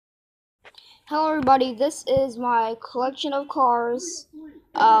Hello everybody, this is my collection of cars.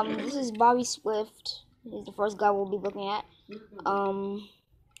 This is Bobby Swift. He's the first guy we'll be looking at.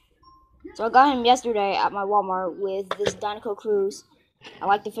 So I got him yesterday at my Walmart with this McQueen Cruz. I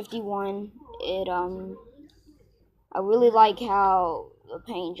like the 51. I really like how the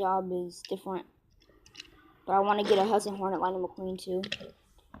paint job is different. But I want to get a Hudson Hornet Lightning McQueen too.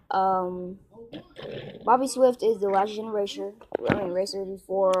 Bobby Swift is the last racer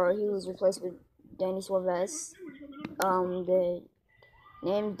before he was replaced with Danny Suarez. The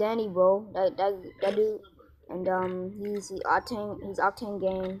name Danny, bro. That dude. And he's Octane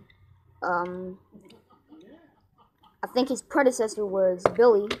Gang. I think his predecessor was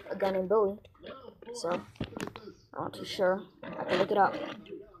Billy, a guy named Billy. So I'm not too sure. I can look it up.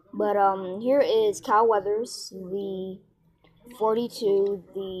 But here is Kyle Weathers, the 42,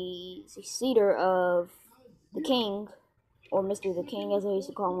 the successor of the King, or Mr. the King, as I used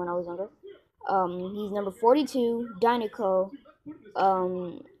to call him when I was younger. He's number 42, Dynaco.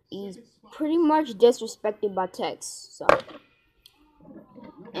 He's pretty much disrespected by Tex. So,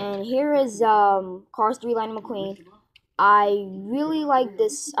 and here is Cars 3 Lightning McQueen. I really like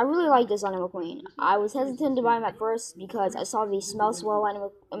this Lightning McQueen. I was hesitant to buy him at first because I saw the smell swell Lightning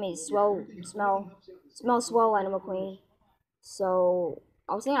McQueen. So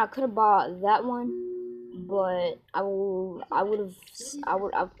I was thinking I could have bought that one, but I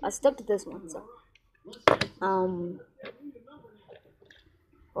stuck to this one. So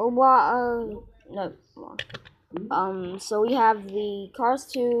so we have the Cars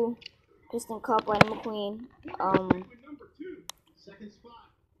 2 Piston Cup Lightning McQueen.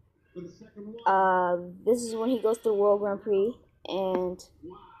 This is when he goes to the World Grand Prix, and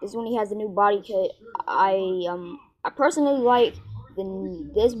this is when he has the new body kit. I personally like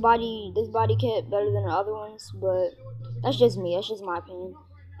this body kit better than the other ones, but that's just me. That's just my opinion.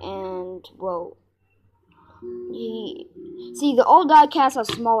 And well, the old diecast has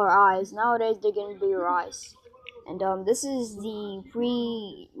smaller eyes. Nowadays they're getting bigger eyes. And this is the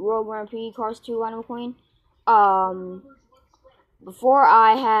pre-World Grand Prix Cars 2 Lightning McQueen. Before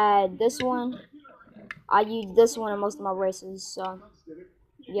I had this one, I used this one in most of my races. So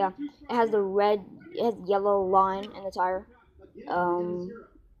yeah, it has the yellow line in the tire. The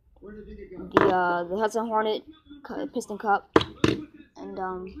Hudson Hornet Piston Cup, and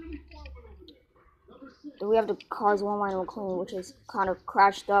then we have the Cars 1 Lightning McQueen, which is kind of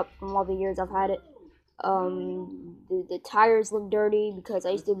crashed up from all the years I've had it. The tires look dirty because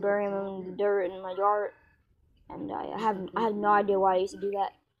I used to bury them in the dirt in my yard, and I have no idea why I used to do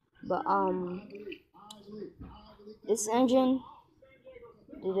that. But this engine,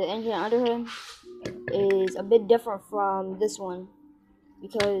 the engine under him, is a bit different from this one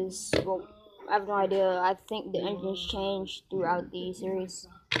because, well, I have no idea. I think the engine's changed throughout the series.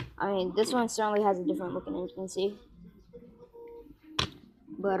 I mean, this one certainly has a different looking engine, see?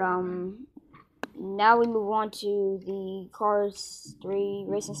 But now we move on to the Cars 3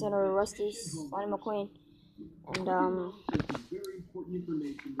 Racing Center Rusty's Lightning McQueen, and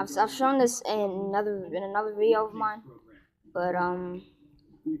I've shown this in another video of mine, but I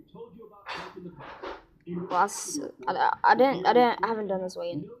haven't done this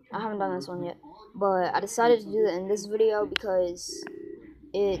one yet, but I decided to do it in this video because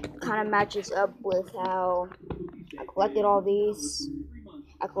it kind of matches up with how I collected all these.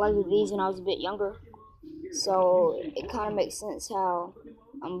 I collected these when I was a bit younger, so it kind of makes sense how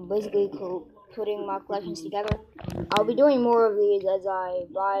I'm basically putting my collections together. I'll be doing more of these as I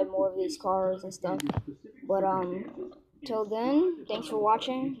buy more of these cars and stuff, but till then, thanks for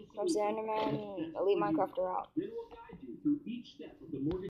watching. Crimson Enderman, Elite Minecrafter out.